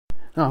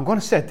No, I'm going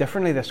to say it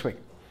differently this week.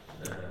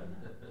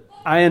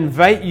 I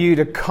invite you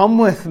to come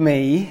with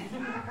me,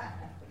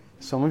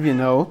 some of you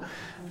know,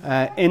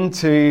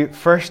 into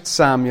 1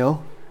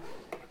 Samuel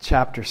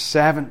chapter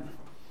 7.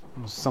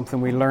 It was something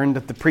we learned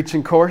at the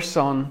preaching course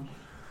on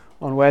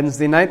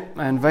Wednesday night.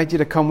 I invite you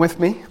to come with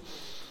me.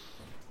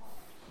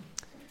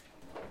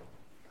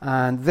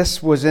 And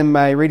this was in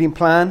my reading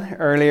plan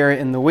earlier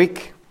in the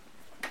week.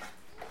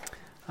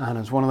 And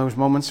it was one of those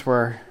moments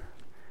where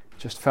I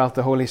just felt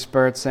the Holy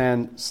Spirit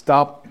saying,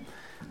 stop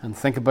and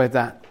think about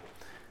that.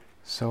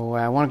 So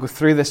I want to go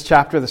through this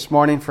chapter this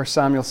morning, 1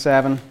 Samuel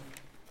 7,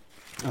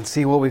 and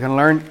see what we can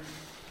learn.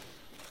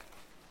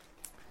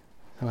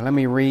 So let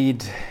me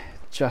read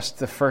just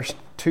the first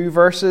 2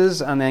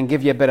 verses and then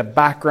give you a bit of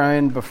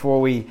background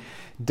before we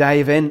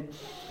dive in.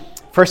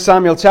 1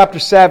 Samuel chapter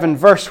 7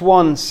 verse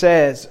 1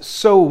 says,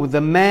 So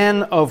the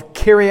men of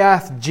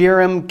Kiriath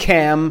Jearim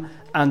came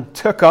and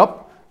took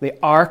up the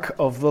ark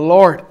of the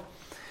Lord.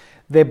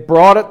 They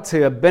brought it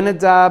to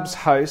Abinadab's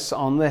house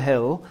on the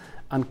hill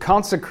and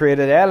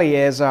consecrated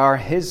Eleazar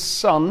his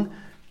son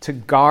to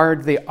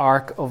guard the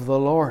ark of the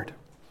Lord.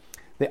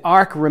 The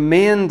ark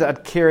remained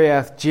at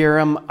Kiriath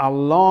Jearim a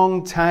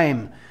long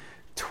time,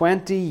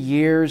 20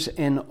 years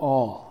in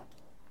all.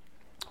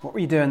 What were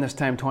you doing this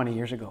time 20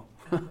 years ago?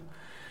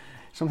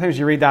 Sometimes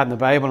you read that in the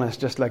Bible and it's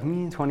just like,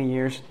 20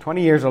 years.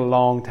 20 years is a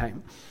long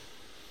time.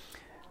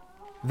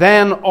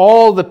 Then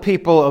all the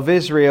people of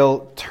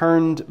Israel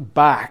turned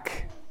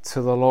back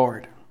to the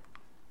Lord.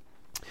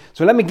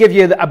 So let me give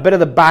you a bit of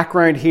the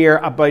background here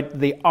about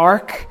the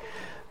ark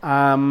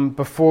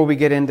before we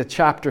get into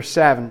chapter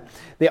 7.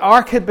 The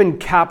ark had been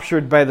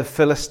captured by the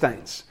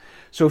Philistines.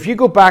 So if you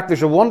go back,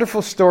 there's a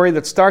wonderful story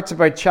that starts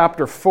about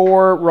chapter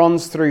 4,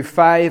 runs through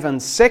 5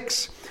 and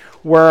 6,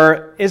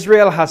 where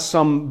Israel has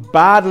some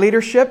bad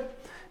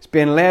leadership. It's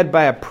being led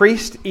by a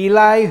priest,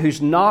 Eli,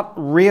 who's not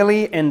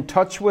really in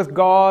touch with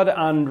God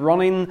and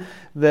running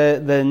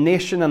the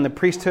nation and the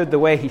priesthood the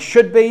way he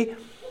should be.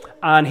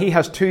 And he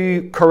has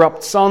 2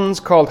 corrupt sons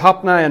called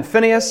Hophni and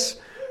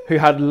Phinehas, who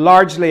had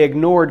largely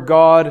ignored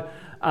God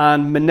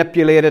and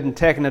manipulated and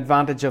taken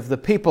advantage of the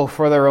people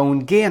for their own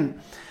gain.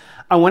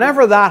 And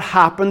whenever that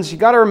happens, you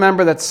got to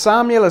remember that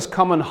Samuel is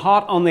coming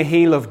hot on the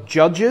heel of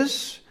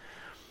Judges.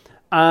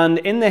 And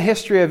in the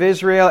history of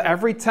Israel,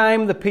 every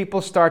time the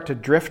people start to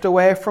drift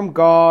away from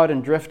God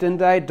and drift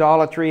into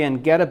idolatry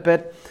and get a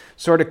bit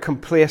sort of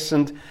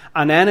complacent,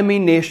 an enemy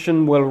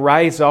nation will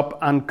rise up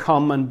and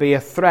come and be a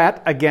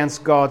threat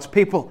against God's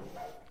people.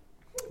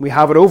 We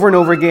have it over and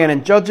over again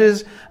in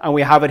Judges, and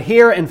we have it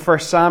here in 1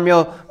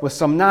 Samuel with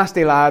some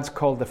nasty lads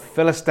called the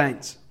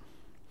Philistines.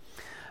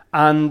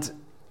 And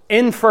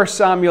in 1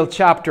 Samuel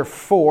chapter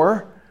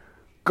 4,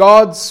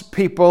 God's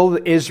people,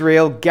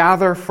 Israel,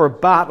 gather for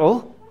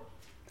battle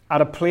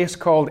at a place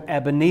called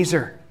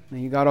Ebenezer. Now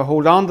you got to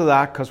hold on to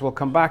that because we'll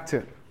come back to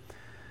it.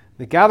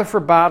 They gather for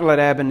battle at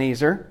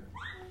Ebenezer,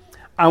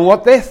 and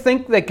what they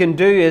think they can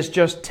do is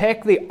just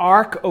take the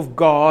ark of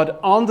God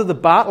onto the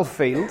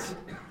battlefield,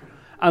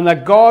 and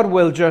that God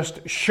will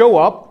just show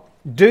up,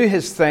 do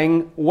his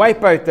thing,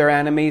 wipe out their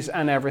enemies,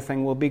 and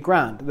everything will be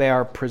grand. They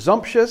are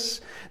presumptuous.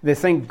 They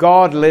think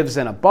God lives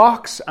in a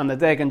box and that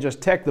they can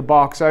just take the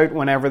box out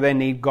whenever they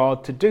need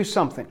God to do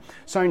something.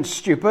 Sounds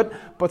stupid,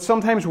 but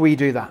sometimes we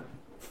do that.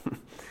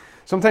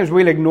 Sometimes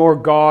we'll ignore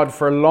God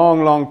for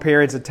long, long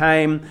periods of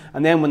time,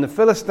 and then when the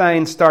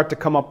Philistines start to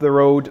come up the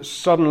road,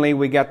 suddenly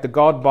we get the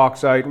God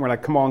box out and we're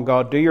like, come on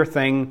God, do your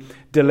thing,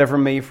 deliver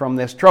me from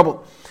this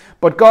trouble.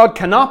 But God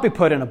cannot be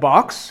put in a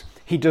box.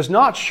 He does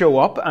not show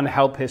up and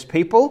help his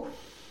people.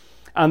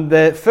 And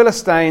the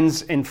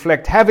Philistines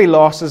inflict heavy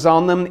losses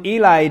on them.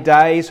 Eli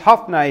dies,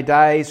 Hophni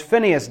dies,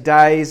 Phinehas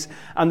dies,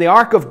 and the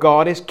ark of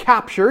God is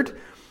captured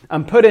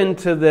and put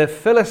into the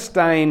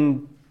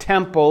Philistine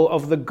temple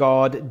of the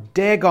god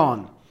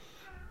Dagon.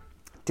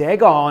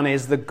 Dagon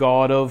is the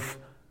god of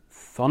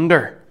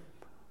thunder.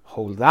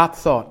 Hold that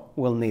thought.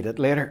 We'll need it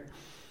later.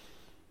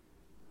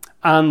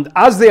 And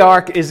as the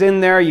ark is in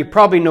there, you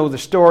probably know the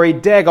story.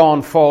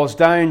 Dagon falls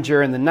down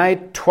during the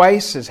night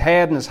twice. His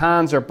head and his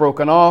hands are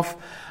broken off.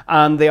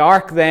 And the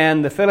ark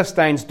then, the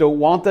Philistines don't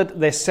want it.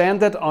 They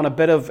send it on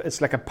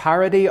it's like a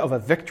parody of a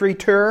victory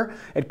tour.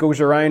 It goes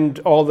around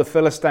all the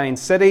Philistine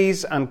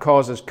cities and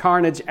causes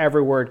carnage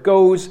everywhere it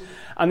goes.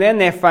 And then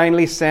they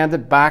finally send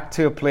it back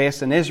to a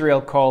place in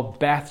Israel called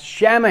Beth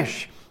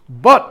Shemesh.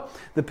 But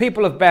the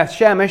people of Beth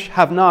Shemesh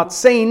have not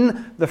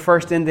seen the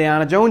first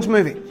Indiana Jones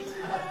movie.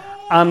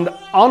 And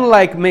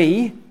unlike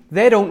me,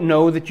 they don't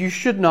know that you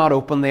should not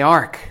open the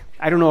ark.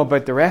 I don't know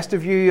about the rest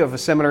of you of a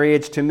similar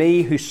age to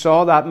me who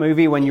saw that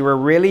movie when you were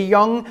really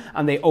young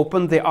and they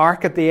opened the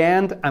ark at the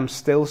end. I'm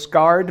still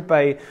scarred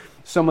by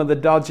some of the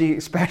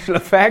dodgy special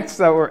effects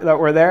that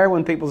were there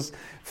when people's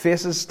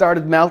faces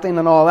started melting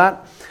and all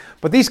that.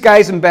 But these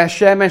guys in Beth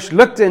Shemesh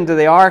looked into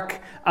the ark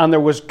and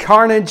there was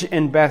carnage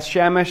in Beth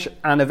Shemesh,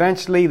 and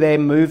eventually they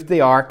moved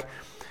the ark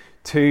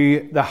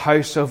to the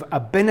house of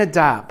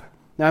Abinadab.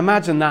 Now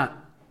imagine that.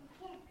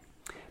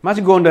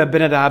 Imagine going to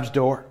Abinadab's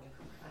door.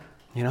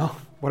 You know,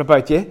 what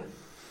about you?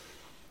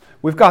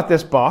 we've got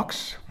this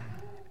box.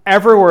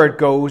 Everywhere it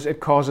goes, it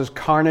causes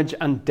carnage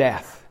and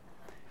death.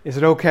 Is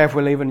it okay if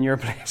we leave it in your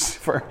place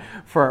for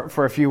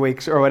a few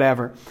weeks or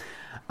whatever?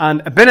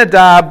 And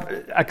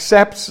Abinadab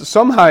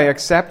somehow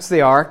accepts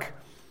the ark,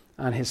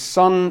 and his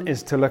son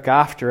is to look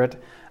after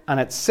it. And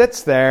it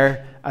sits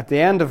there at the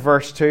end of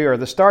verse 2, or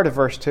the start of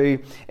verse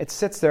 2, it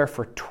sits there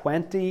for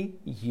 20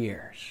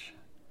 years.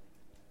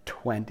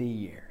 20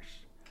 years.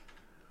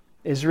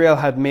 Israel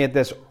had made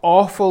this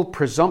awful,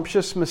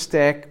 presumptuous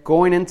mistake,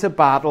 going into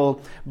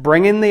battle,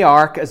 bringing the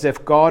ark as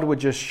if God would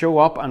just show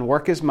up and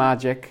work his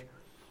magic.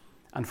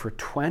 And for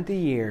 20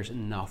 years,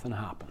 nothing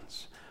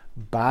happens.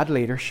 Bad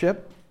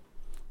leadership,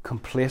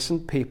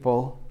 complacent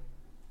people,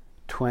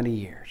 20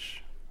 years.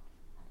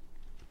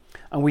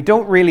 And we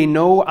don't really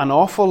know an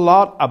awful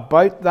lot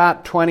about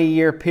that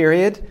 20-year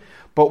period,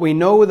 but we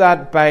know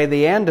that by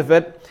the end of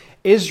it,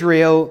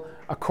 Israel,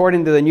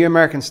 according to the New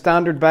American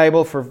Standard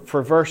Bible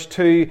for verse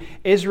 2,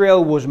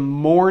 Israel was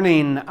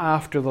mourning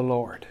after the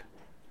Lord.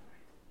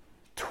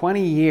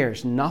 20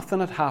 years, nothing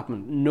had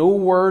happened. No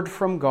word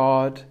from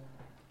God.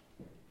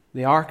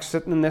 The ark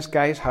sitting in this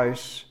guy's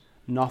house,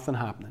 nothing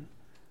happening.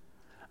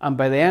 And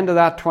by the end of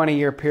that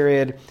 20-year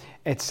period,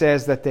 it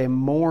says that they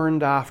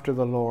mourned after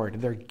the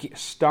Lord. They're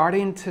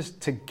starting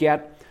to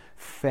get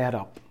fed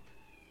up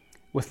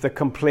with the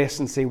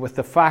complacency, with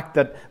the fact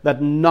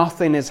that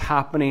nothing is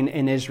happening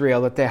in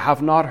Israel, that they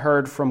have not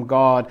heard from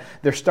God.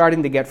 They're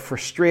starting to get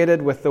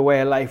frustrated with the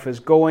way life is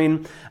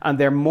going, and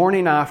they're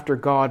mourning after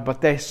God,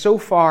 but they so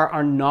far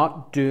are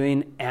not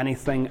doing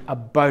anything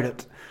about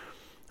it.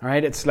 All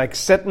right, it's like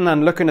sitting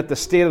and looking at the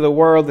state of the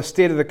world, the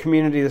state of the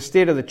community, the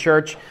state of the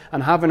church,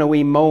 and having a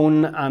wee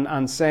moan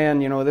and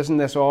saying, isn't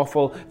this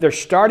awful? They're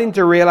starting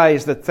to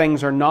realize that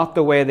things are not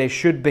the way they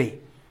should be,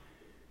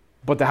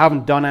 but they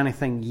haven't done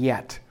anything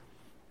yet.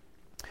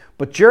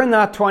 But during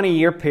that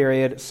 20-year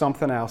period,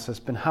 something else has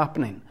been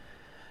happening.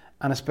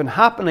 And it's been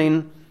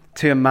happening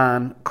to a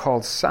man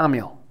called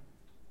Samuel,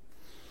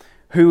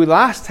 who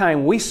last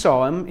time we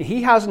saw him,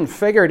 he hasn't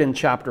figured in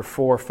chapter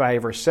 4,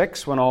 5, or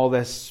 6 when all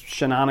this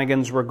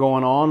shenanigans were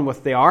going on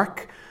with the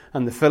ark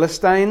and the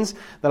Philistines.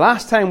 The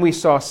last time we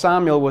saw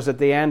Samuel was at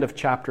the end of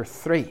chapter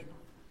 3.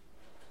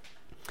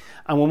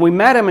 And when we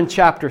met him in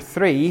chapter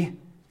 3,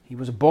 he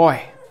was a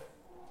boy.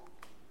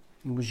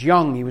 He was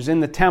young. He was in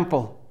the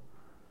temple.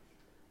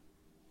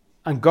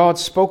 And God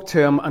spoke to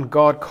him and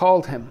God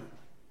called him.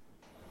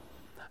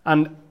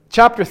 And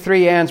chapter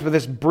 3 ends with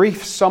this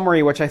brief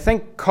summary, which I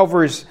think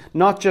covers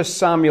not just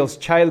Samuel's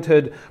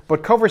childhood,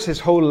 but covers his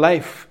whole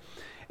life.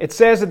 It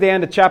says at the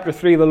end of chapter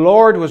 3, the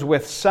Lord was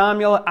with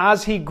Samuel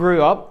as he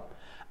grew up,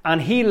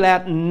 and he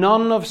let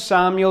none of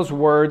Samuel's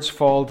words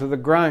fall to the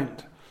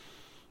ground.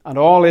 And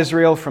all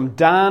Israel from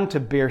Dan to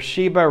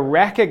Beersheba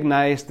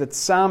recognized that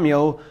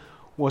Samuel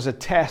was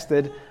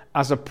attested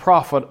as a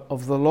prophet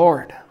of the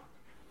Lord.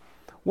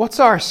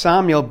 What's our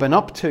Samuel been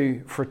up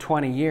to for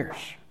 20 years?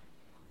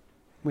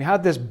 We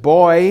had this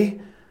boy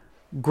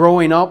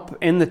growing up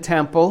in the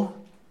temple.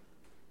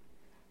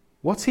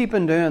 What's he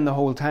been doing the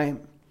whole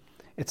time?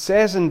 It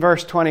says in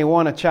verse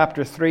 21 of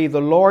chapter 3, the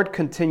Lord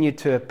continued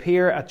to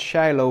appear at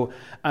Shiloh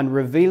and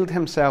revealed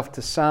himself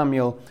to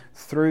Samuel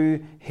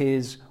through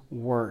his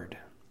word.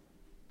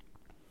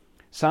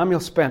 Samuel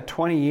spent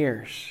 20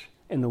 years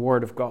in the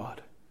Word of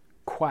God,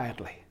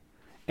 quietly,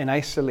 in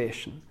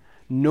isolation.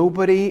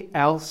 Nobody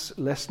else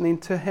listening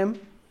to him.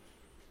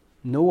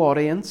 No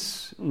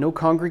audience, no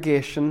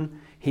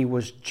congregation. He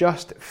was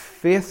just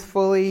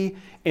faithfully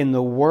in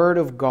the Word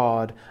of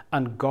God,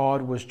 and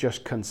God was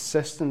just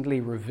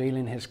consistently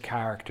revealing his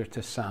character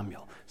to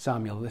Samuel.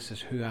 Samuel, this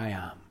is who I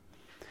am.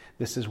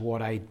 This is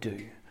what I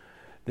do.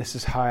 This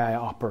is how I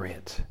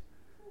operate.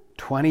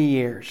 20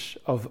 years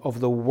of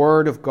the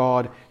Word of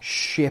God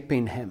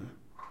shaping him,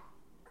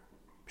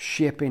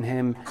 changing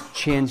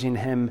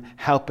him,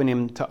 helping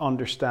him to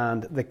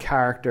understand the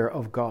character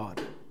of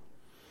God.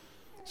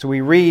 So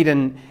we read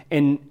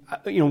in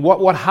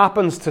what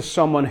happens to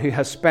someone who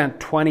has spent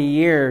 20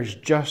 years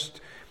just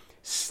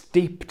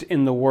steeped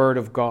in the Word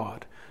of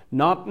God,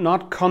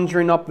 not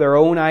conjuring up their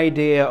own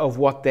idea of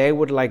what they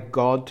would like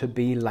God to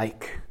be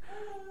like,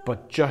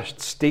 but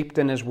just steeped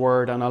in His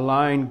Word and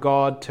allowing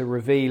God to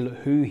reveal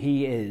who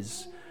He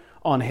is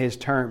on His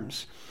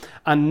terms.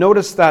 And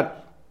notice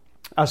that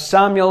as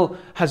Samuel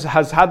has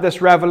had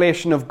this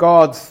revelation of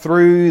God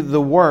through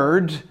the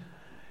Word,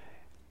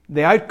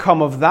 the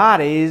outcome of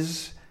that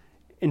is,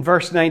 in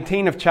verse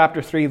 19 of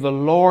chapter 3, the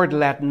Lord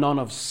let none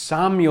of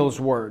Samuel's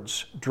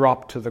words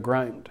drop to the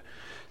ground.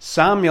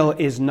 Samuel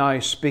is now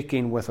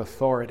speaking with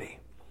authority.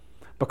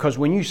 Because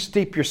when you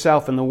steep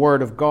yourself in the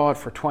Word of God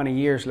for 20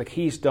 years like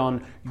he's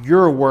done,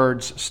 your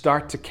words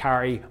start to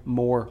carry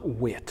more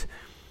weight.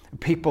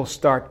 People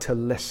start to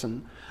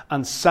listen.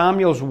 And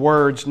Samuel's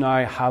words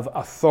now have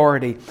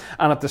authority.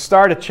 And at the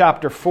start of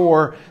chapter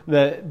 4,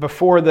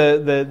 before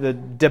the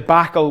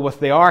debacle with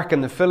the ark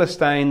and the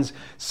Philistines,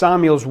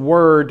 Samuel's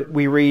word,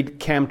 we read,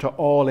 came to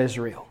all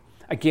Israel.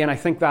 Again, I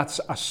think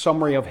that's a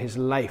summary of his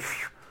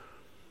life.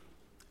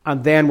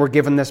 And then we're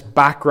given this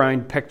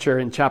background picture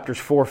in chapters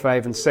 4,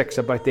 5, and 6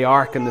 about the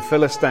ark and the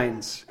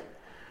Philistines.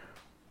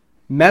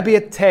 Maybe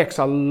it takes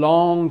a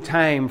long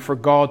time for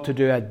God to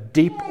do a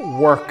deep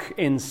work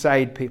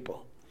inside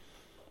people.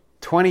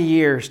 20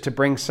 years to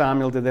bring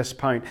Samuel to this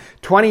point.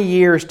 20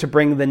 years to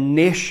bring the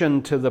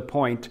nation to the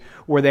point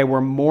where they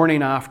were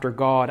mourning after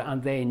God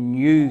and they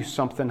knew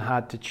something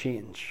had to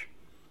change.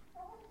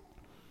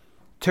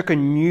 It took a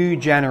new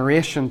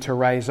generation to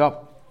rise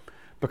up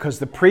because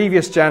the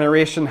previous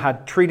generation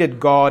had treated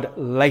God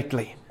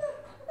lightly.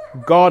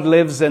 God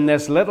lives in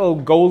this little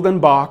golden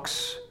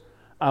box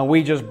and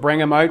we just bring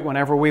him out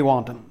whenever we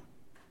want him.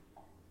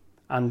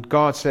 And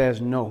God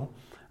says, no,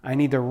 I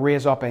need to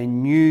raise up a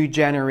new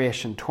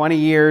generation. 20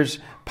 years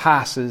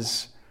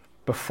passes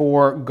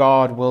before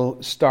God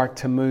will start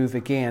to move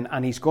again.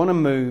 And he's going to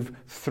move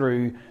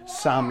through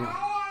Samuel.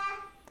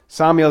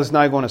 Samuel is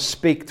now going to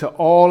speak to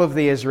all of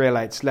the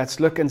Israelites. Let's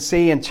look and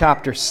see in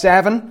chapter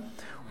 7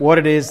 what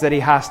it is that he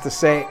has to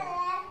say.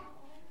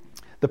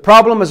 The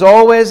problem, as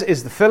always,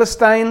 is the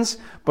Philistines,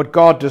 but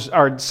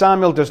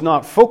Samuel does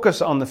not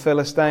focus on the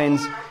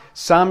Philistines.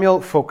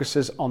 Samuel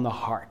focuses on the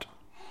heart.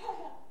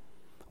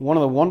 One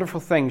of the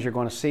wonderful things you're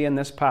going to see in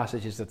this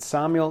passage is that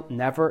Samuel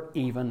never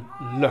even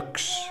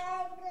looks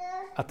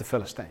at the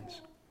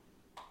Philistines.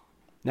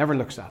 Never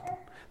looks at them.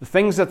 The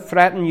things that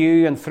threaten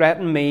you and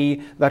threaten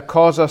me, that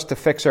cause us to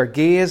fix our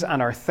gaze and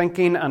our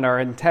thinking and our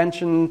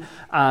intention,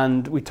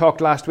 and we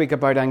talked last week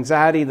about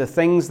anxiety, the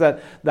things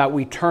that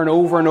we turn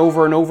over and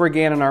over and over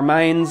again in our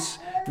minds,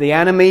 the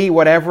enemy,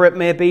 whatever it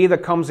may be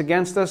that comes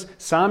against us,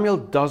 Samuel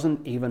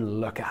doesn't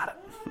even look at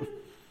it.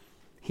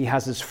 He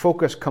has his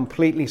focus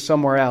completely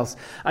somewhere else.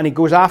 And he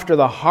goes after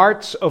the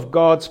hearts of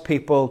God's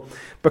people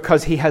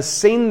because he has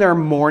seen their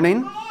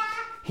mourning.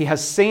 He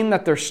has seen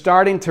that they're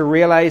starting to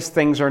realize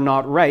things are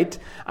not right.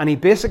 And he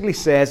basically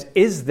says,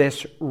 is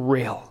this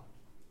real?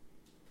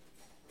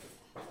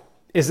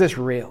 Is this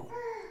real?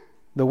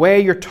 The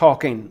way you're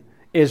talking,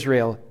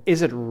 Israel,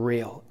 is it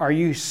real? Are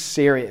you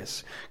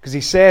serious? Because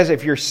he says,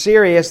 if you're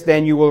serious,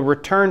 then you will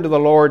return to the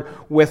Lord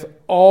with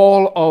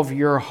all of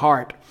your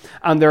heart.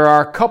 And there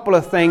are a couple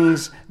of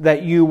things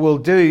that you will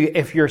do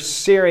if you're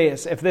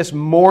serious. If this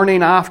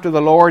mourning after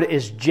the Lord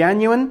is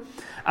genuine,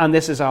 and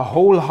this is a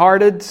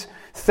wholehearted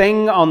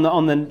thing on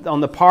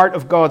the part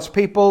of God's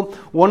people,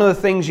 one of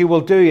the things you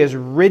will do is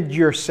rid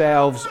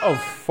yourselves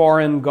of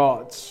foreign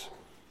gods.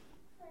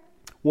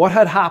 What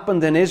had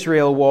happened in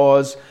Israel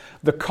was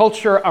the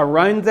culture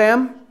around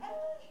them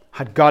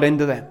had got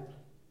into them.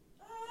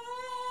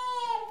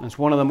 It's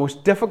one of the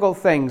most difficult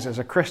things as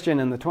a Christian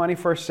in the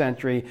 21st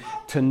century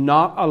to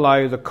not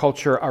allow the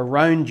culture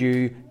around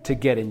you to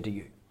get into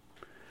you.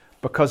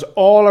 Because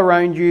all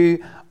around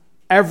you,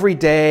 every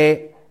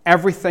day,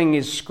 everything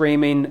is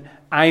screaming,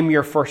 I'm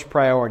your first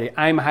priority.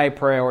 I'm high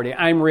priority.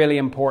 I'm really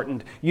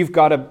important. You've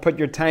got to put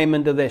your time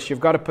into this.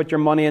 You've got to put your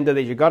money into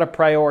this. You've got to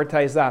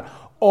prioritize that.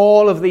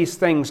 All of these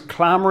things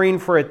clamoring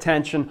for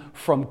attention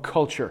from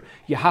culture.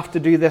 You have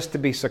to do this to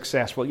be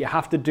successful. You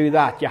have to do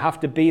that. You have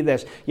to be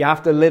this. You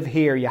have to live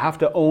here. You have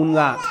to own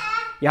that.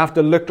 You have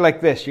to look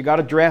like this. You got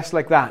to dress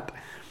like that.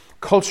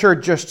 Culture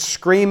just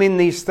screaming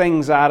these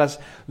things at us.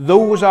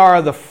 Those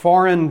are the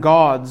foreign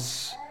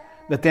gods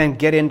that then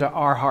get into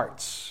our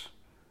hearts.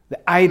 The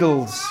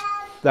idols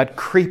that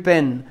creep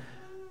in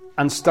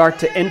and start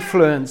to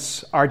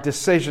influence our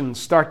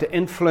decisions, start to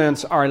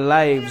influence our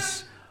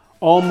lives,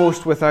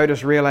 almost without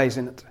us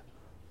realizing it.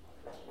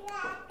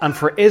 And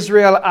for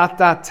Israel at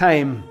that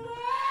time,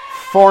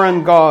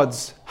 foreign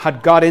gods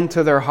had got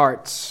into their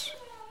hearts.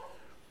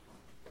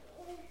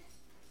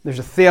 There's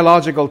a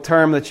theological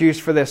term that's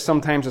used for this.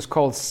 Sometimes it's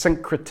called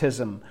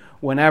syncretism.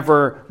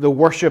 Whenever the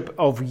worship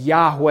of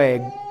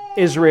Yahweh,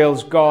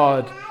 Israel's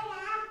God,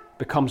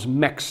 becomes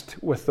mixed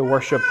with the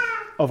worship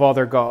of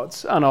other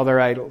gods and other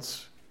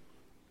idols.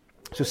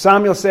 So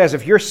Samuel says,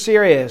 if you're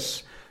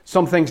serious,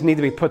 some things need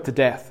to be put to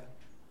death.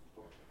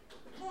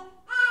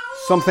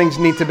 Some things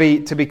need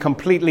to be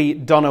completely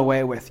done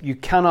away with. You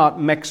cannot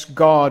mix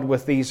God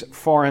with these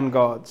foreign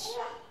gods.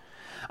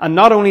 And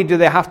not only do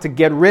they have to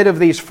get rid of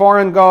these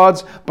foreign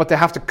gods, but they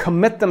have to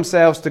commit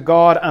themselves to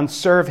God and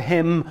serve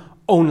Him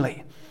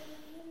only.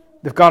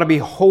 They've got to be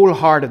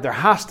wholehearted. There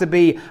has to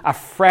be a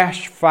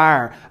fresh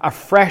fire, a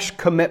fresh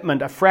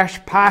commitment, a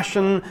fresh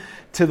passion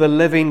to the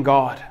living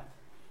God.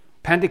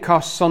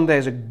 Pentecost Sunday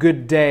is a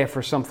good day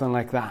for something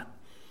like that.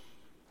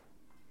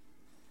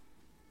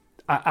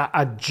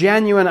 A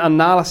genuine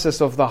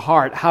analysis of the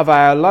heart. Have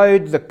I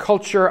allowed the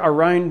culture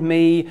around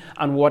me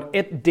and what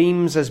it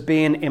deems as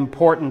being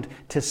important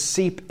to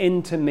seep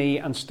into me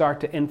and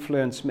start to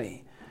influence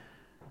me?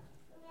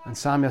 And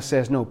Samuel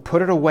says, no,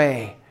 put it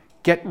away.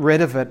 Get rid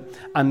of it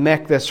and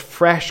make this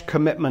fresh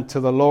commitment to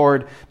the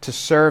Lord to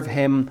serve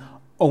Him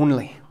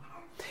only.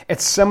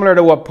 It's similar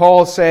to what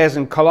Paul says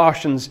in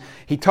Colossians.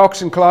 He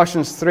talks in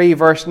Colossians 3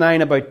 verse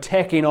 9 about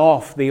taking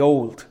off the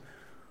old.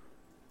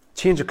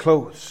 Change of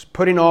clothes.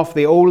 Putting off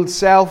the old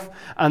self.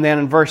 And then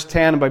in verse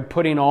 10 about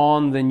putting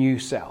on the new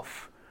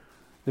self.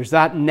 There's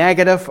that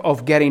negative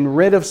of getting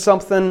rid of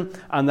something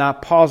and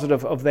that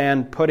positive of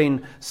then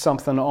putting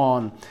something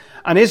on.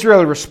 And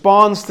Israel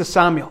responds to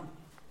Samuel,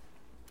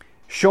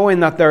 showing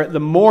that the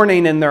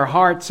mourning in their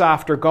hearts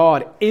after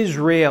God is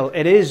real.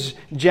 It is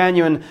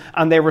genuine.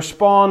 And they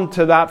respond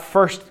to that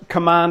first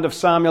command of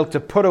Samuel to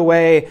put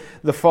away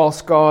the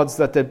false gods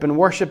that they'd been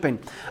worshipping.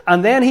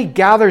 And then he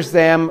gathers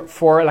them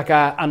for like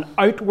an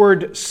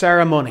outward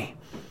ceremony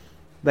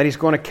that he's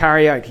going to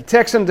carry out. He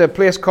takes them to a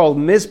place called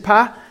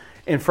Mizpah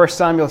in 1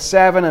 Samuel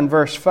 7 and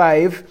verse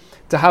 5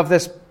 to have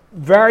this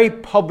very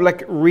public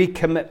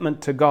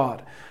recommitment to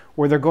God,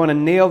 where they're going to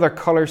nail their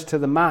colours to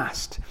the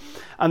mast.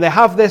 And they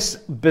have this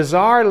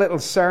bizarre little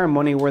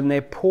ceremony where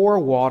they pour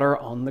water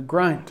on the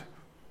ground.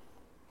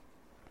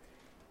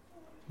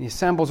 He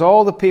assembles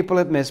all the people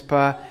at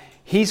Mizpah.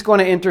 He's going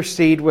to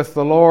intercede with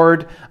the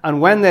Lord. And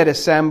when they'd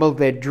assembled,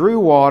 they drew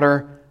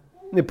water.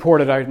 They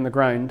poured it out on the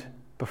ground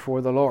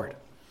before the Lord.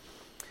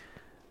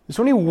 There's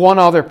only one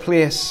other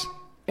place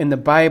in the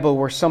Bible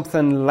where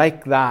something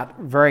like that,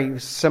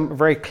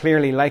 very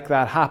clearly like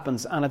that,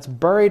 happens. And it's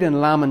buried in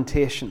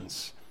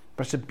Lamentations.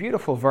 But it's a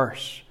beautiful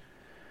verse.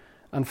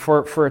 And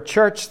for a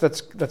church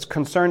that's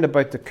concerned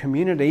about the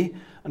community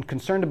and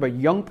concerned about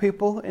young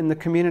people in the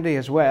community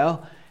as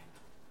well,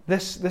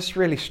 this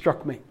really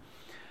struck me.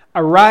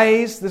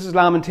 Arise, this is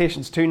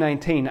Lamentations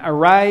 2:19.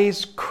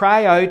 Arise,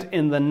 cry out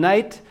in the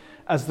night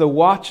as the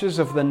watches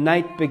of the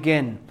night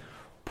begin.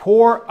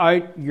 Pour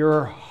out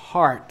your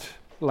heart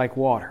like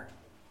water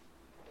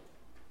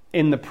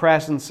in the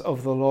presence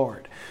of the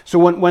Lord. So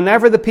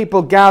whenever the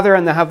people gather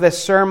and they have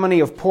this ceremony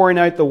of pouring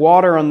out the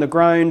water on the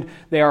ground,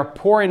 they are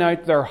pouring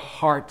out their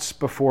hearts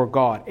before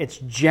God. It's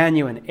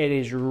genuine. It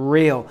is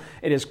real.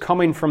 It is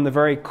coming from the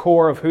very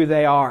core of who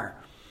they are.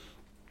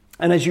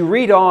 And as you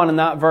read on in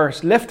that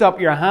verse, lift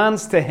up your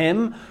hands to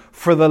Him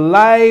for the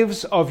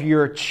lives of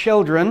your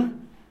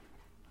children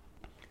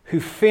who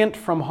faint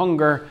from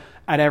hunger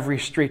at every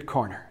street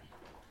corner.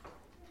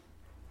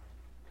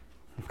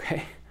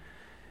 Okay?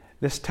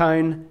 This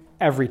town,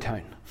 every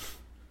town.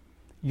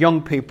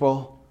 Young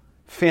people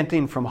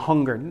fainting from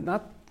hunger.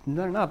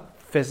 They're not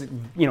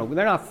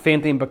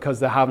fainting because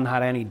they haven't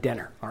had any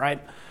dinner, all right?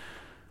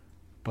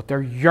 But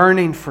they're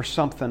yearning for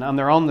something, and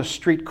they're on the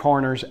street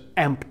corners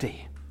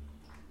empty,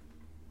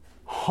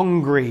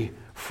 hungry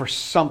for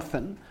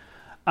something.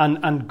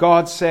 And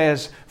God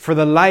says, for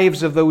the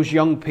lives of those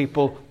young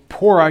people,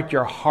 pour out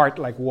your heart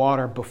like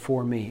water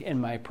before me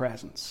in my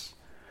presence.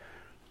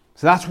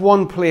 So that's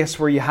one place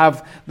where you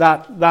have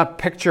that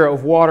picture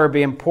of water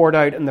being poured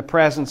out in the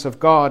presence of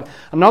God.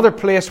 Another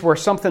place where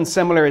something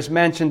similar is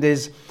mentioned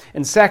is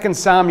in 2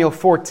 Samuel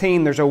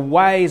 14. There's a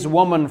wise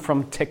woman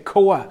from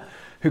Tekoa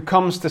who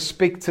comes to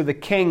speak to the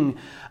king.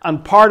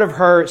 And part of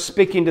her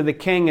speaking to the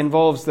king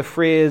involves the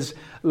phrase,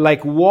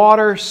 like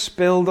water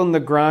spilled on the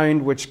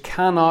ground which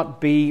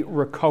cannot be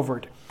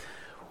recovered.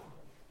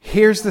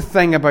 Here's the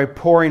thing about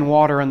pouring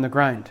water on the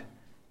ground.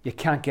 You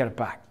can't get it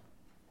back.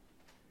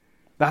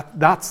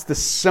 That's the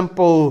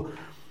simple,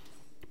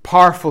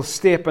 powerful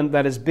statement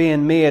that is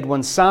being made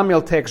when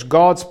Samuel takes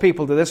God's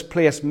people to this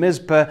place,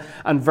 Mizpah,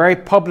 and very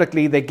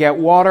publicly they get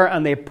water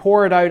and they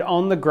pour it out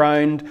on the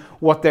ground.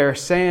 What they're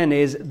saying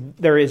is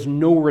there is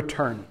no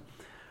return.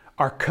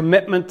 Our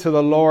commitment to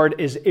the Lord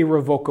is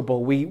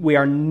irrevocable. We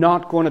are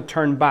not going to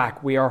turn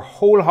back. We are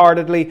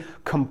wholeheartedly,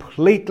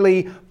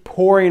 completely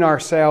pouring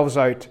ourselves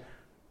out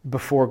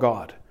before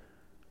God,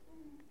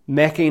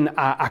 making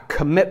a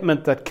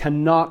commitment that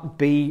cannot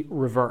be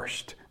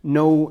reversed.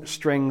 No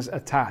strings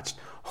attached.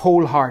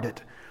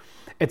 Wholehearted.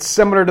 It's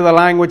similar to the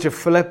language of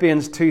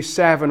Philippians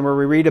 2:7 where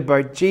we read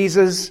about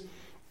Jesus.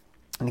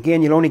 And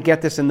again, you'll only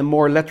get this in the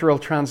more literal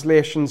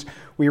translations.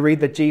 We read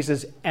that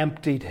Jesus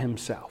emptied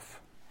himself.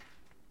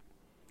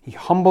 He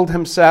humbled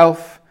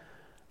himself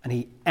and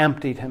he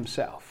emptied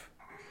himself.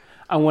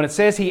 And when it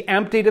says he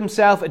emptied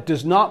himself, it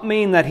does not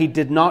mean that he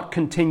did not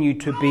continue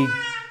to be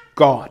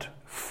God,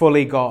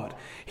 fully God.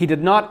 He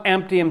did not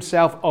empty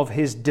himself of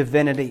his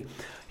divinity.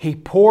 He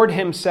poured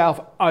himself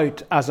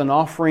out as an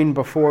offering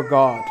before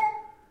God.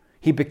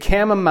 He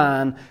became a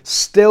man,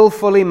 still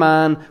fully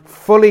man,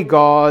 fully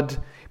God,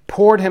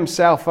 poured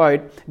himself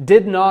out,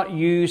 did not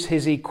use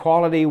his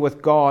equality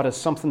with God as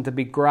something to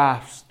be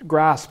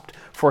grasped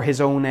for his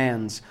own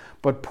ends,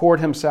 but poured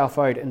himself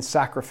out in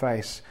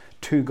sacrifice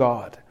to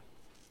God.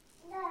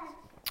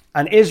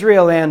 And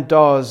Israel then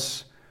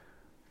does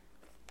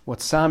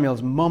what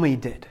Samuel's mummy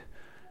did.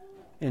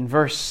 In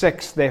verse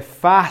 6, they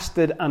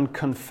fasted and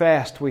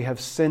confessed, we have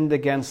sinned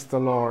against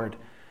the Lord.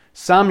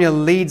 Samuel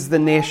leads the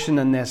nation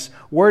in this.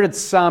 Where did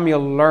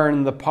Samuel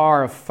learn the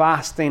power of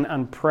fasting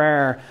and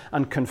prayer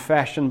and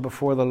confession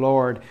before the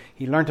Lord?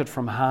 He learnt it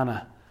from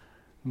Hannah.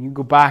 When you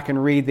go back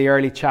and read the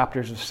early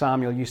chapters of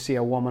Samuel, you see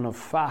a woman of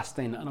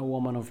fasting and a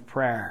woman of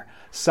prayer.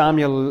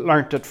 Samuel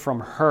learnt it from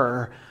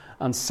her,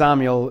 and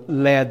Samuel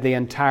led the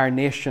entire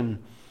nation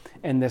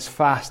in this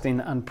fasting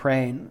and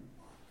praying.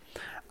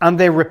 And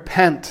they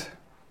repent.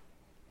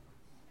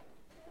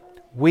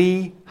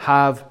 We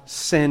have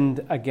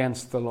sinned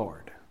against the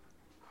Lord.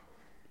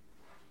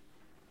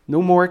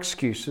 No more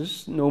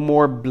excuses, no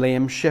more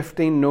blame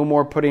shifting, no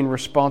more putting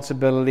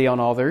responsibility on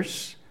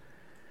others,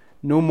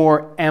 no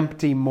more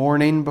empty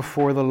mourning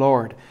before the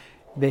Lord.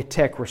 They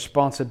take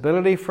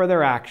responsibility for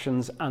their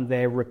actions and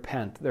they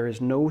repent. There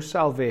is no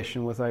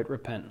salvation without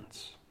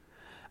repentance.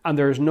 And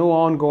there is no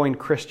ongoing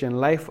Christian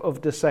life of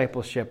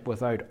discipleship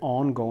without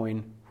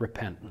ongoing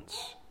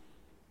repentance.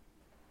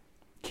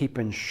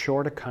 Keeping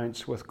short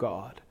accounts with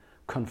God,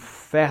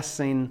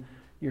 confessing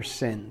your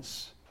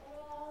sins,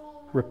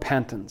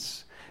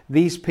 repentance.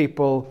 These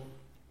people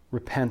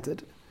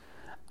repented.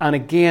 And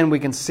again, we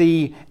can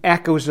see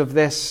echoes of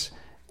this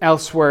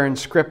elsewhere in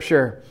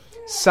Scripture.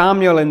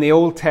 Samuel in the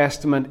Old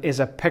Testament is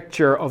a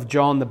picture of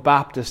John the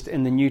Baptist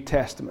in the New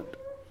Testament.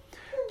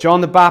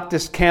 John the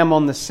Baptist came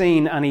on the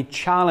scene and he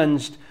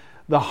challenged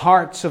the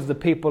hearts of the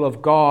people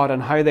of God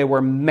and how they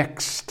were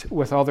mixed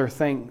with other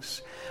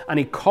things. And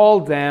he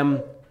called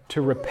them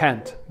to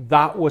repent.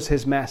 That was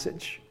his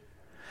message.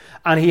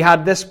 And he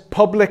had this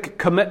public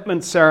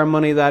commitment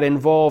ceremony that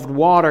involved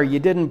water. You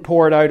didn't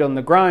pour it out on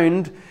the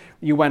ground,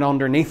 you went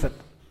underneath it.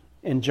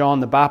 In John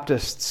the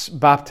Baptist's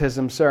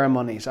baptism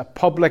ceremonies, a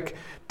public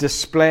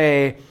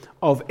display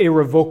of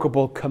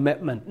irrevocable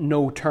commitment,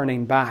 no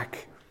turning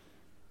back.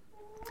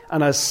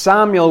 And as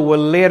Samuel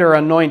will later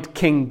anoint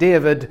King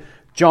David,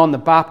 John the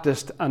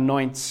Baptist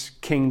anoints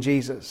King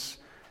Jesus.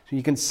 So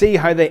you can see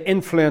how the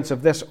influence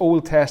of this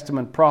Old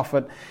Testament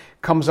prophet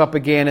comes up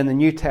again in the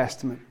New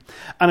Testament.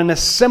 And in a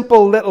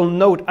simple little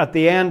note at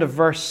the end of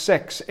verse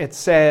 6, it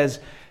says,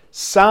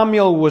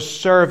 Samuel was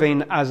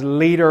serving as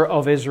leader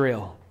of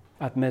Israel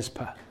at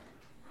Mizpah.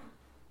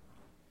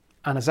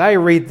 And as I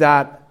read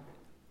that,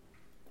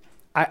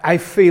 I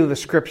feel the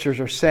Scriptures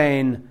are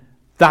saying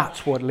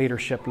that's what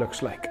leadership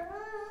looks like.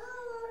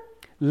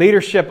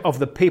 Leadership of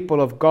the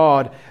people of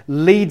God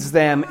leads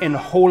them in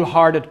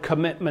wholehearted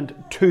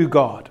commitment to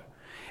God.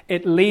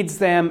 It leads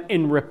them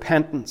in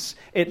repentance.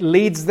 It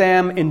leads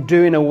them in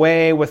doing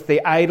away with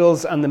the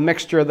idols and the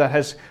mixture that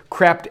has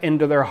crept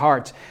into their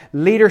hearts.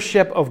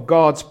 Leadership of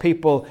God's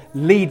people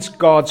leads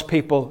God's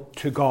people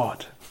to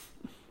God,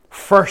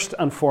 first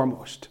and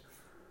foremost.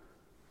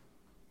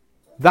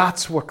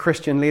 That's what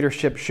Christian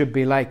leadership should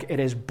be like. It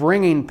is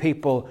bringing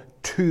people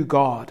to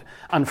God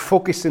and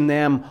focusing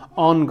them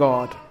on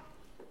God.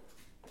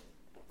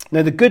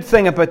 Now, the good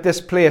thing about this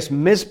place,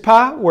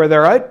 Mizpah, where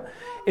they're out,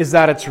 is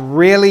that it's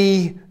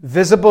really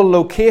visible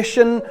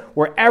location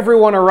where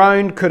everyone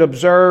around could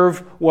observe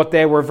what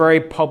they were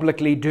very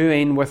publicly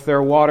doing with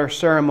their water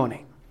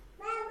ceremony.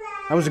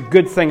 That was a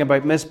good thing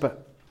about Mizpah.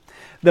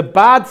 The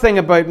bad thing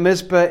about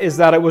Mizpah is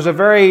that it was a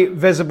very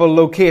visible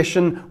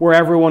location where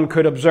everyone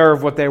could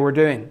observe what they were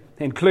doing,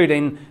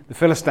 including the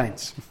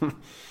Philistines.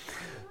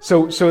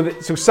 So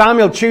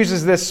Samuel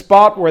chooses this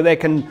spot where they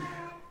can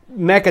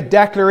make a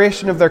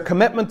declaration of their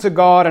commitment to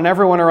God and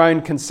everyone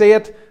around can see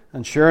it.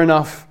 And sure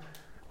enough,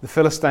 the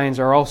Philistines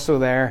are also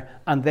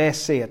there and they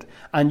see it.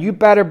 And you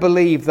better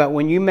believe that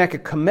when you make a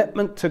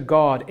commitment to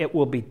God, it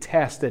will be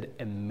tested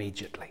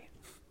immediately.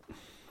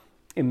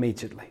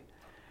 Immediately.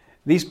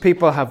 These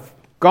people have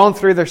gone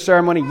through their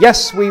ceremony.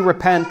 Yes, we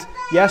repent.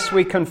 Yes,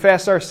 we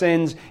confess our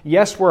sins.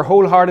 Yes, we're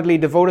wholeheartedly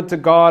devoted to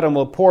God and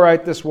we'll pour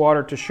out this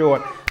water to show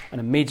it.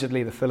 And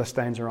immediately the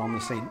Philistines are on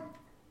the scene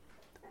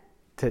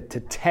to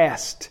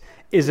test,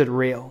 is it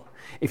real?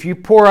 If you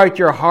pour out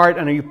your heart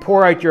and you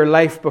pour out your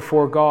life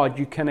before God,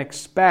 you can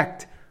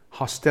expect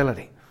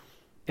hostility.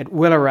 It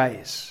will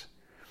arise.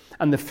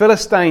 And the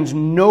Philistines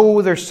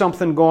know there's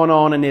something going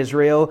on in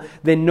Israel.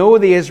 They know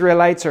the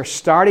Israelites are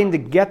starting to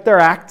get their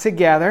act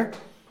together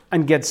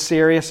and get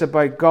serious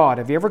about God.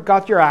 Have you ever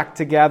got your act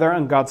together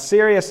and got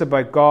serious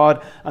about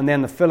God, and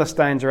then the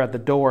Philistines are at the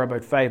door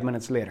about 5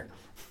 minutes later?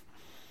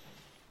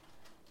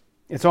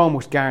 It's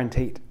almost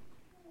guaranteed.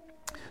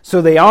 So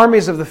the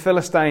armies of the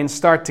Philistines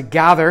start to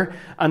gather,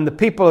 and the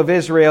people of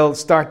Israel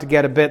start to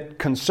get a bit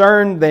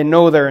concerned. They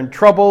know they're in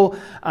trouble,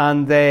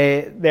 and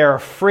they're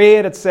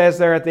afraid. It says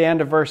there at the end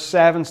of verse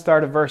 7,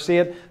 start of verse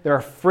 8, they're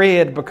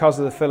afraid because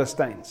of the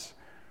Philistines.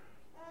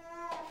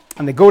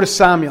 And they go to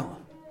Samuel.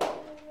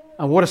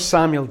 And what does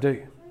Samuel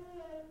do?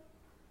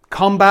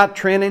 Combat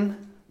training?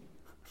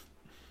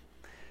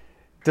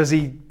 Does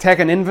he take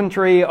an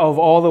inventory of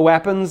all the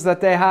weapons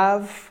that they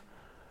have?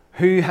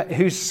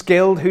 Who's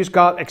skilled? Who's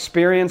got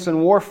experience in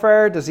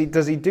warfare? Does he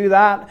do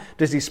that?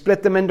 Does he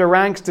split them into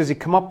ranks? Does he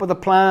come up with a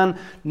plan?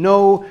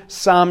 No,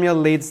 Samuel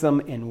leads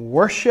them in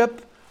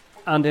worship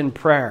and in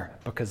prayer,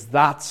 because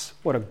that's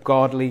what a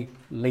godly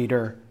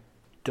leader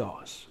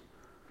does.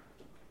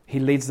 He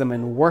leads them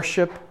in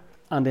worship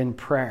and in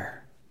prayer.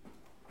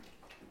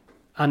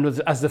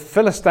 And as the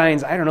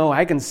Philistines, I don't know,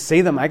 I can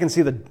see them. I can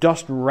see the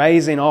dust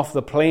rising off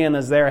the plain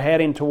as they're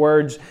heading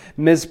towards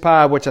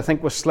Mizpah, which I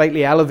think was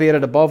slightly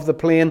elevated above the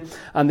plain.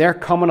 And they're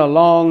coming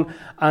along,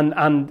 and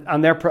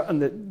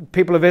the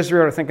people of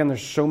Israel are thinking,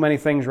 there's so many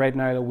things right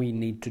now that we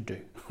need to do.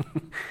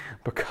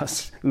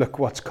 Because look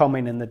what's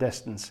coming in the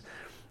distance.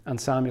 And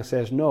Samuel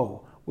says,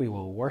 no, we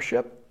will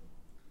worship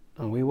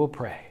and we will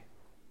pray.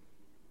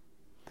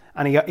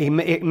 And he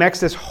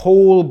makes this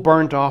whole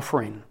burnt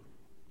offering.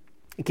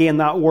 Again,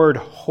 that word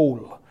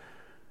whole.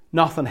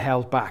 Nothing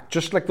held back.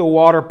 Just like the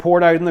water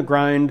poured out in the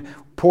ground,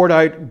 poured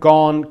out,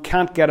 gone,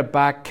 can't get it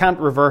back, can't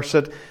reverse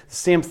it.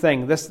 Same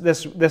thing.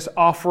 This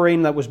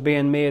offering that was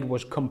being made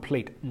was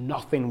complete.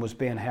 Nothing was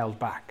being held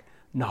back.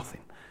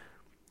 Nothing.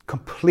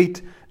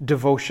 Complete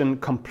devotion,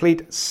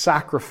 complete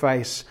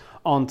sacrifice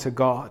unto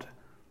God.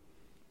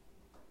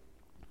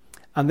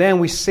 And then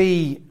we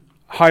see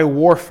how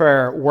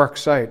warfare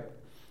works out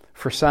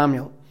for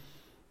Samuel.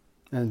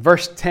 And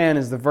verse 10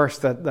 is the verse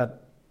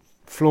that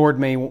floored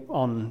me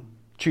on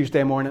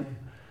Tuesday morning.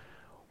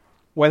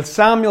 While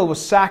Samuel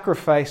was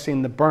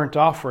sacrificing the burnt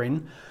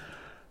offering,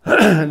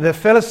 the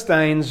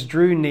Philistines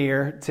drew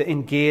near to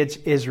engage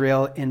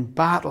Israel in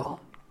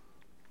battle.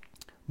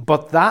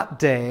 But that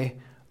day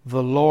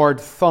the Lord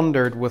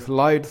thundered with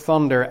loud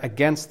thunder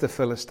against the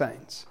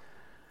Philistines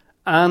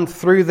and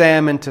threw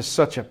them into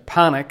such a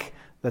panic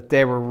that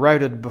they were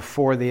routed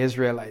before the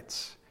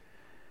Israelites.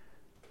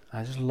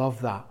 I just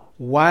love that.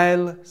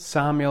 While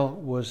Samuel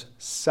was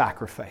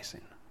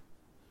sacrificing,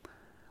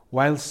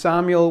 while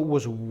Samuel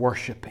was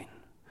worshipping,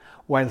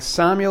 while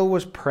Samuel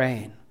was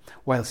praying,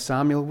 while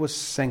Samuel was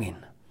singing,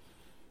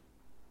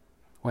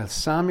 while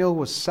Samuel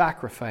was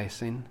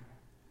sacrificing,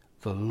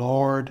 the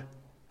Lord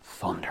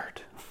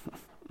thundered.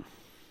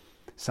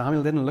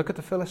 Samuel didn't look at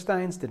the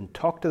Philistines, didn't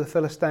talk to the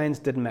Philistines,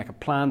 didn't make a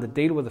plan to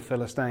deal with the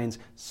Philistines.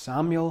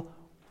 Samuel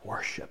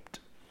worshipped.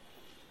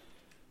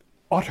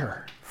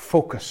 Utter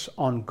focus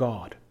on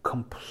God.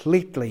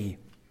 Completely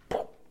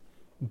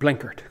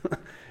blinkered.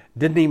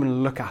 Didn't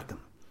even look at them.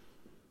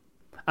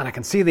 And I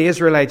can see the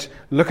Israelites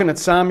looking at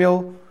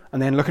Samuel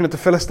and then looking at the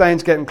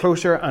Philistines getting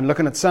closer and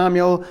looking at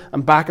Samuel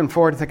and back and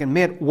forth thinking,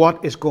 mate,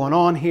 what is going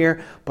on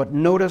here? But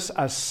notice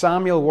as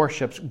Samuel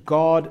worships,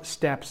 God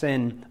steps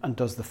in and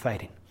does the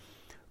fighting.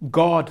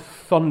 God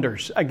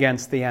thunders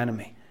against the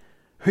enemy.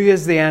 Who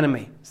is the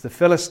enemy? It's the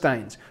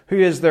Philistines. Who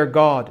is their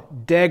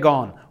God?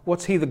 Dagon.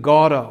 What's he the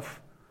God of?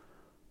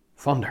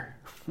 Thunder.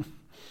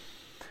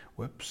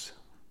 Whoops.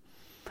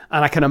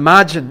 And I can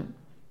imagine,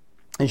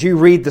 as you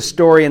read the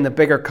story in the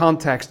bigger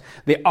context,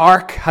 the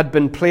ark had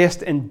been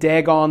placed in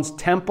Dagon's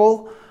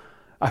temple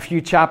a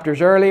few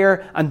chapters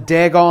earlier, and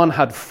Dagon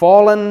had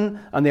fallen,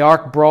 and the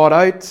ark brought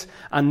out.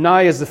 And now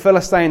as the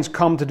Philistines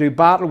come to do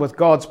battle with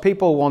God's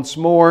people once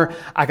more,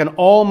 I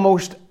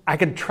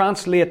can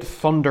translate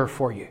thunder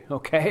for you,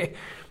 okay?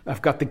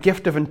 I've got the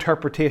gift of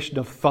interpretation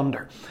of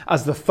thunder.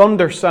 As the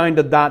thunder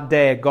sounded that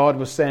day, God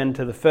was saying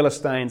to the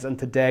Philistines and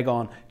to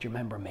Dagon, do you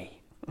remember me?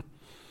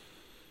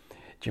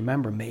 Do you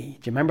remember me?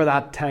 Do you remember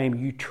that time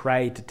you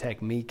tried to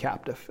take me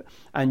captive?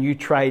 And you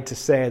tried to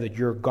say that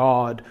your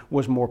God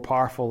was more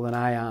powerful than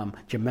I am. Do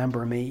you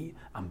remember me?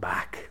 I'm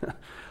back.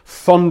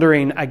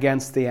 Thundering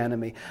against the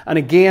enemy. And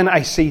again,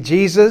 I see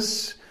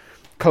Jesus,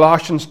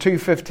 Colossians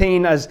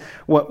 2:15, as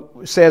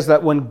what says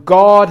that when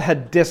God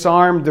had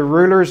disarmed the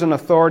rulers and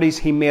authorities,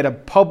 he made a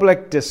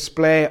public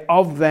display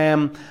of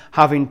them,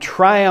 having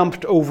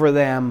triumphed over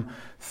them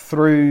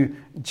through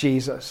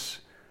Jesus.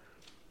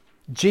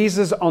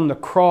 Jesus on the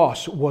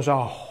cross was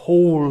a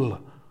whole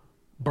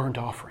burnt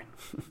offering.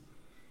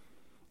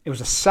 It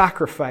was a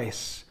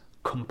sacrifice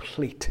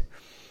complete.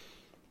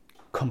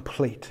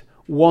 Complete.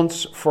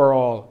 Once for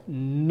all.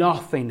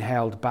 Nothing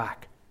held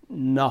back.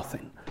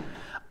 Nothing.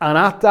 And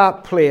at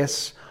that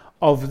place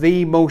of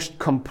the most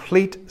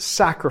complete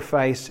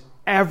sacrifice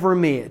ever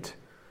made,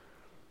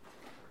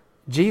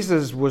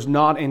 Jesus was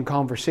not in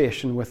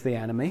conversation with the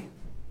enemy.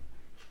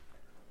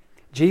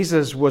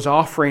 Jesus was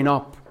offering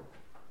up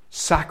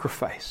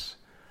sacrifice,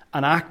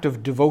 an act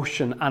of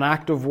devotion, an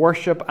act of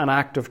worship, an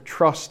act of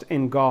trust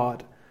in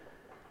God.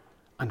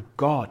 And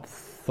God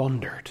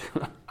thundered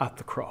at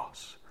the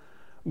cross.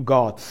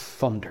 God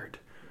thundered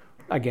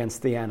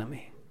against the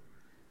enemy.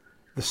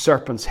 The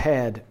serpent's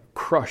head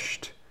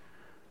crushed.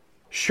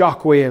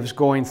 Shockwaves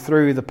going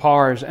through the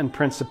powers and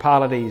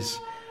principalities.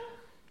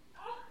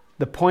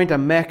 The point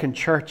I'm making,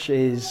 church,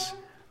 is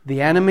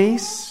the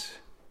enemies,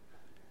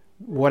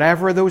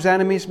 whatever those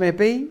enemies may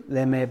be,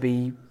 they may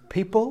be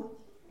people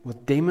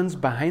with demons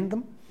behind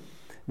them.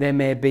 They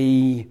may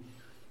be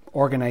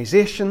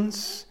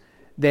organizations.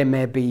 They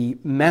may be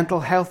mental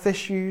health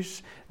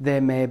issues.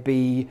 They may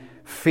be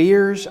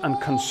fears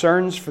and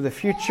concerns for the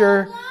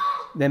future.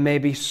 There may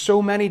be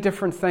so many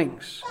different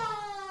things.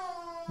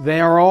 They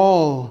are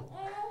all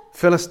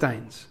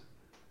Philistines.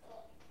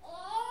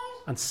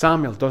 And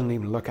Samuel doesn't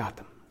even look at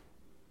them.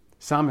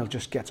 Samuel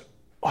just gets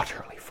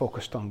utterly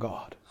focused on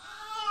God.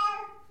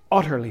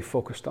 Utterly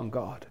focused on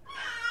God.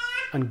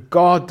 And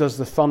God does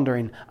the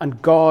thundering,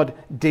 and God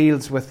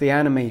deals with the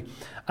enemy.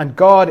 And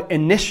God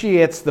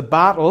initiates the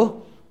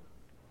battle,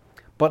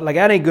 but like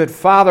any good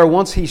father,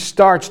 once he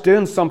starts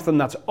doing something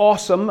that's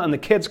awesome, and the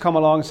kids come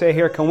along and say,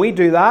 here, can we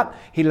do that?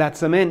 He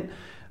lets them in.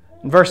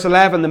 In verse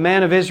 11, the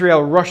men of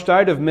Israel rushed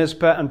out of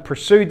Mizpah and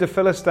pursued the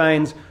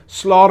Philistines,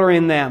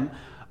 slaughtering them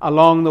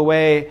along the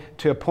way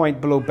to a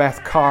point below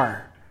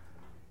Beth-kar.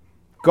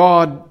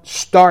 God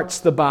starts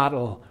the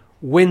battle,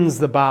 wins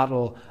the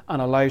battle,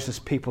 and allows his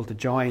people to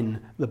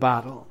join the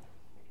battle.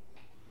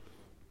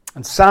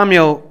 And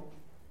Samuel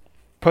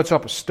puts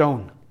up a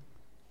stone.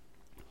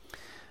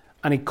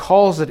 And he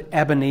calls it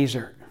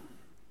Ebenezer.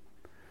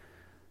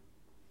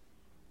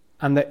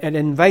 And it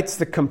invites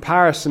the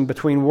comparison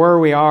between where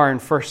we are in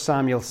 1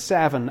 Samuel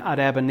 7 at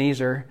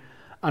Ebenezer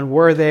and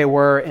where they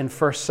were in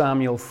 1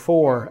 Samuel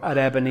 4 at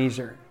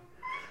Ebenezer.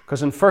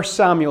 Because in 1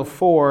 Samuel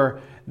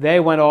 4, they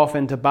went off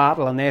into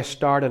battle and they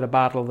started a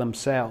battle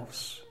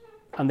themselves.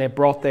 And they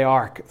brought the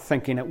ark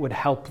thinking it would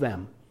help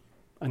them.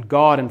 And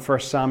God in 1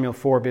 Samuel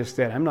 4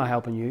 basically said, I'm not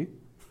helping you.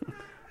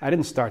 I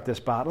didn't start this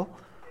battle.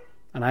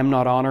 And I'm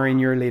not honoring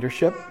your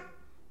leadership.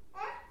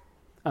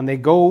 And they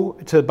go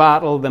to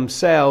battle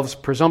themselves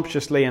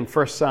presumptuously in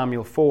 1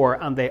 Samuel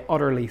 4 and they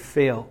utterly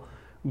fail.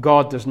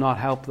 God does not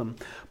help them.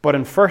 But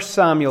in 1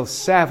 Samuel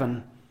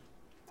 7,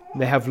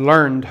 they have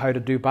learned how to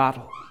do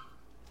battle.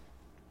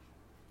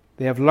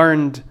 They have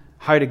learned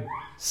how to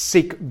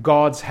seek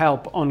God's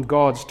help on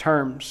God's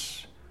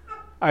terms.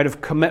 Out of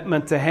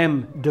commitment to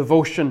Him,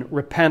 devotion,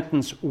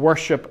 repentance,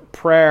 worship,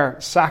 prayer,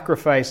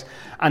 sacrifice.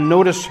 And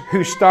notice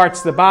who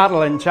starts the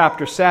battle in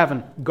chapter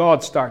 7.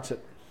 God starts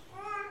it.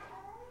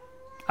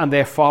 And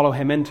they follow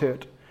Him into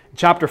it. In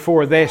chapter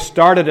 4, they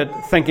started it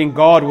thinking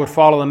God would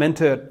follow them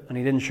into it, and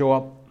He didn't show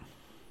up.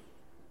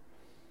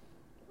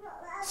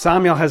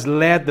 Samuel has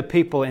led the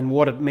people in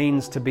what it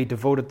means to be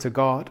devoted to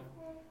God,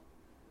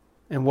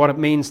 and what it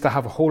means to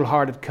have a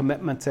wholehearted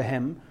commitment to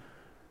Him.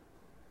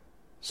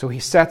 So he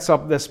sets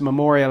up this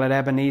memorial at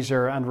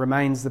Ebenezer and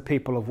reminds the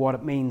people of what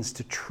it means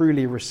to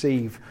truly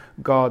receive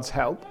God's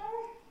help.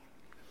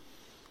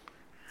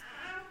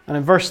 And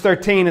in verse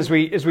 13, as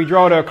we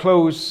draw to a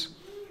close,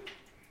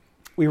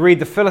 we read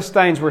the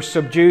Philistines were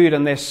subdued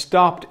and they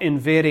stopped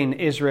invading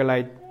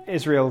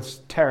Israel's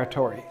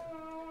territory.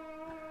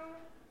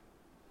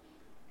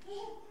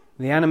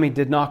 The enemy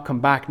did not come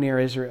back near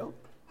Israel.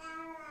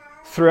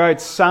 Throughout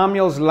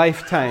Samuel's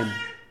lifetime,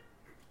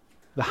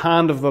 the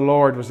hand of the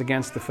Lord was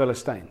against the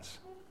Philistines.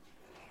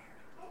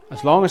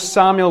 As long as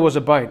Samuel was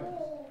about,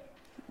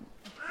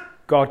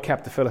 God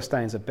kept the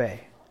Philistines at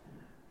bay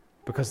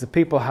because the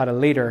people had a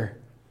leader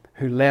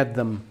who led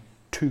them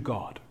to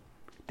God.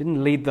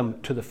 Didn't lead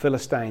them to the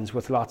Philistines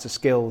with lots of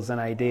skills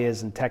and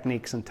ideas and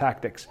techniques and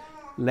tactics.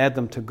 Led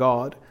them to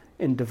God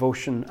in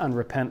devotion and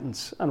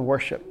repentance and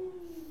worship.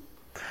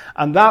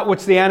 And that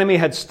which the enemy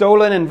had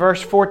stolen in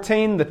verse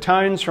 14, the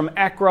towns from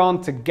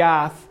Ekron to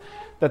Gath,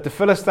 that the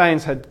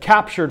Philistines had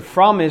captured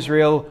from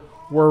Israel,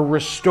 were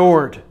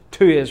restored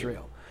to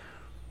Israel.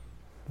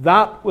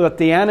 That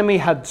the enemy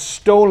had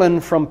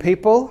stolen from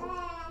people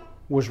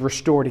was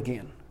restored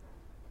again.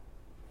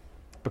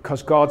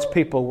 Because God's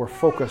people were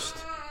focused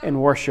in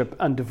worship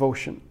and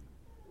devotion.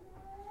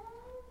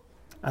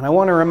 And I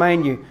want to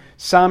remind you,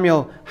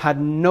 Samuel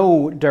had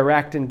no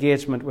direct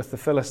engagement with the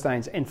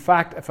Philistines. In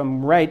fact, if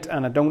I'm right,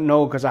 and I don't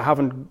know because I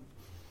haven't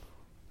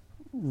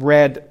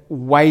read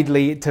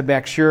widely to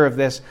make sure of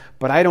this,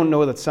 but I don't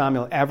know that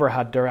Samuel ever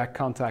had direct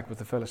contact with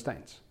the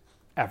Philistines.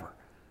 Ever.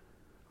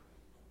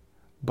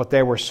 But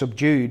they were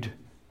subdued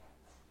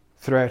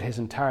throughout his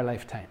entire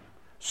lifetime.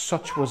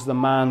 Such was the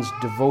man's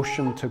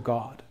devotion to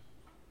God.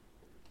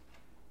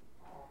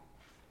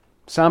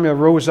 Samuel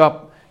rose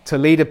up to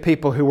lead a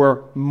people who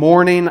were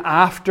mourning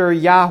after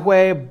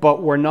Yahweh,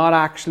 but were not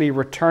actually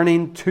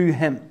returning to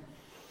Him.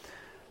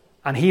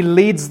 And he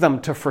leads them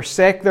to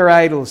forsake their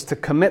idols, to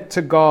commit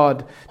to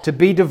God, to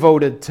be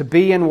devoted, to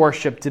be in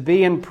worship, to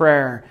be in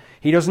prayer.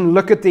 He doesn't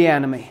look at the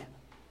enemy.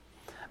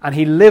 And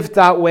he lived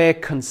that way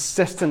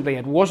consistently.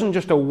 It wasn't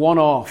just a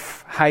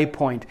one-off high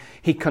point.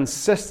 He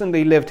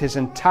consistently lived his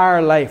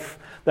entire life,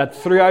 that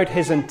throughout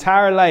his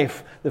entire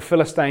life, the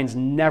Philistines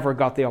never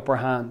got the upper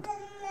hand.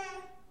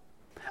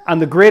 And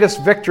the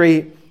greatest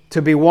victory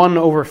to be won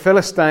over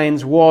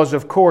Philistines was,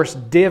 of course,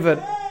 David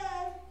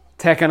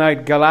taking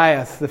out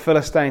Goliath, the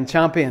Philistine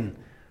champion.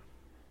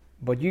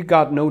 But you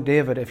got no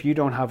David if you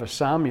don't have a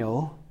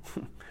Samuel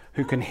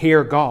who can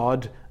hear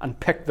God and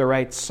pick the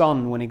right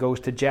son when he goes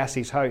to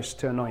Jesse's house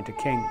to anoint a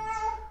king.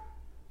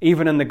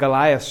 Even in the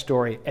Goliath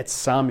story, it's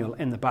Samuel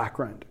in the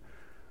background.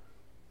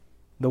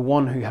 The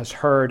one who has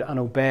heard and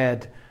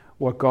obeyed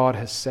what God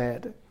has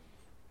said.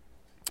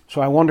 So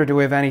I wonder, do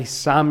we have any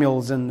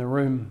Samuels in the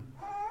room?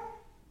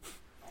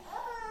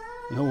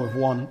 No, we've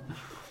one.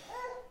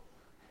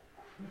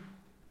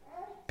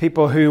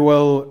 People who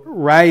will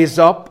rise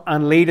up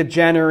and lead a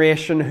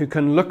generation who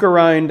can look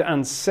around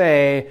and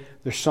say,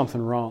 there's something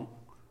wrong.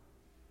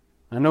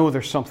 I know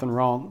there's something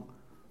wrong.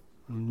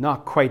 I'm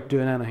not quite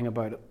doing anything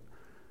about it.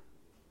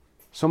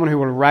 Someone who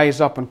will rise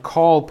up and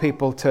call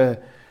people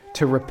to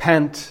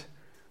repent,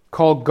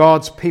 call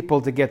God's people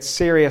to get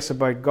serious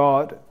about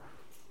God.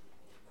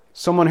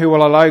 Someone who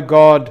will allow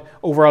God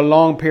over a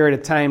long period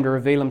of time to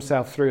reveal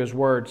Himself through His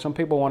Word. Some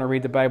people want to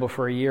read the Bible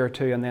for a year or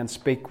two and then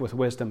speak with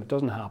wisdom. It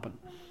doesn't happen.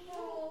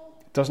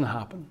 It doesn't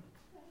happen.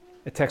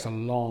 It takes a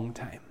long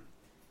time.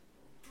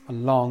 A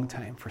long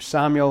time. For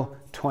Samuel,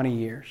 20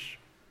 years.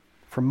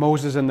 For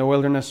Moses in the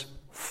wilderness,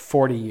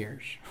 40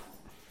 years.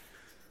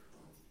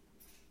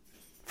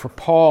 For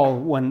Paul,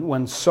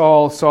 when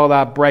Saul saw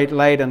that bright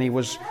light and he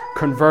was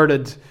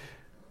converted,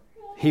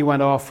 He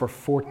went off for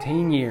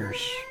 14 years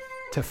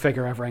to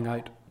figure everything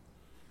out.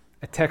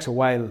 It takes a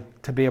while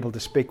to be able to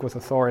speak with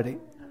authority.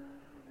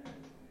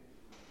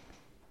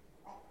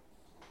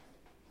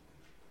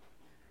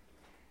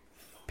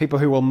 People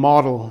who will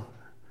model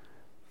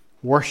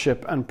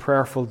worship and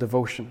prayerful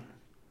devotion.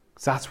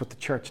 That's what the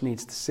church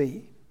needs to see.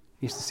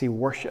 It needs to see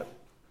worship.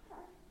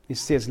 It needs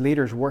to see its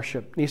leaders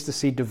worship. It needs to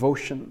see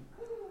devotion.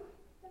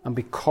 And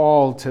be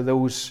called to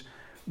those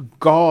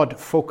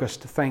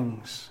God-focused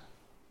things.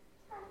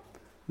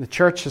 The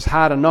church has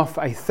had enough,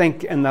 I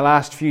think, in the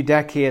last few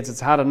decades. It's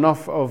had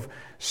enough of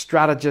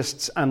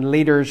strategists and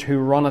leaders who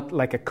run it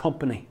like a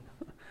company.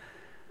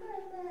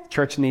 The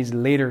church needs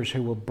leaders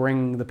who will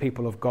bring the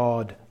people of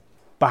God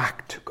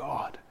back to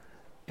God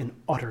in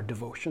utter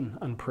devotion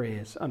and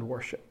praise and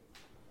worship.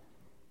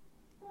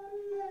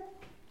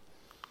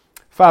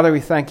 Father, we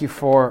thank you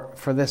for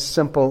this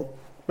simple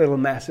little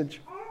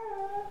message.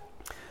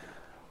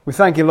 We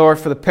thank you, Lord,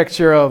 for the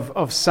picture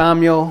of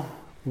Samuel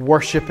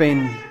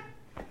worshipping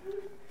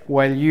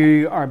while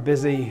you are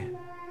busy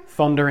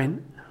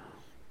thundering.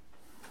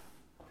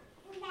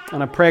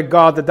 And I pray,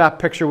 God, that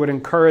picture would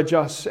encourage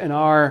us in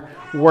our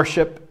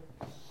worship,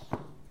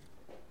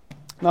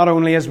 not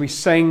only as we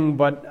sing,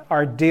 but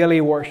our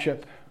daily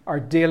worship, our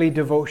daily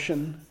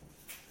devotion.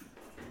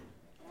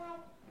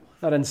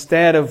 That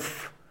instead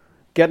of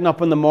getting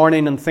up in the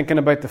morning and thinking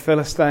about the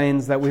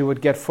Philistines, that we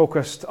would get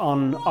focused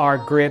on our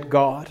great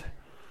God,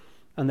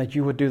 and that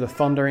you would do the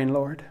thundering,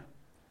 Lord.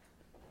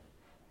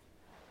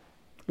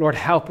 Lord,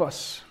 help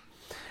us.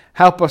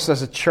 Help us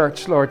as a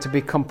church, Lord, to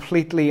be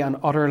completely and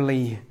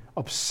utterly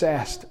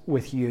obsessed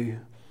with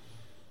you.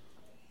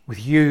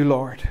 With you,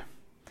 Lord.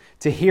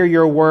 To hear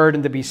your word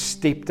and to be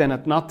steeped in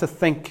it. Not to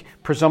think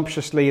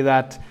presumptuously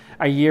that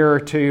a year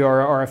or two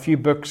or a few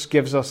books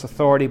gives us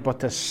authority, but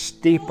to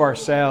steep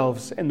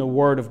ourselves in the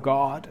word of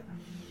God.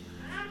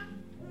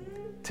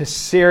 To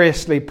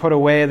seriously put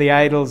away the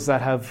idols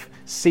that have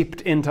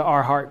seeped into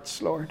our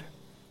hearts, Lord.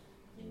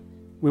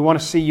 We want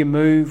to see you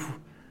move.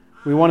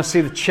 We want to see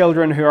the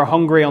children who are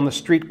hungry on the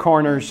street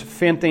corners,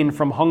 fainting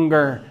from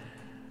hunger.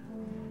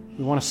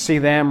 We want to see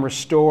them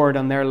restored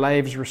and their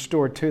lives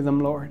restored to them,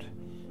 Lord.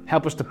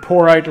 Help us to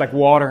pour out like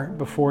water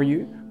before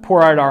you.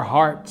 Pour out our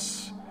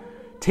hearts.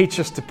 Teach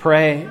us to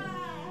pray.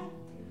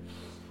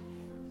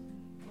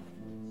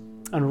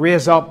 And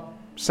raise up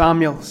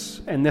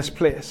Samuels in this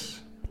place,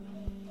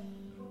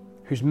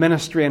 whose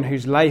ministry and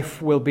whose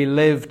life will be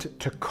lived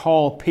to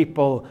call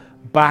people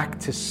back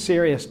to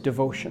serious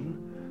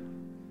devotion,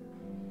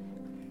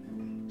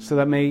 so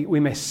that we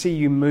may see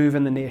you move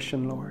in the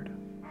nation, Lord.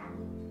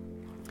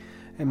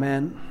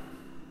 Amen.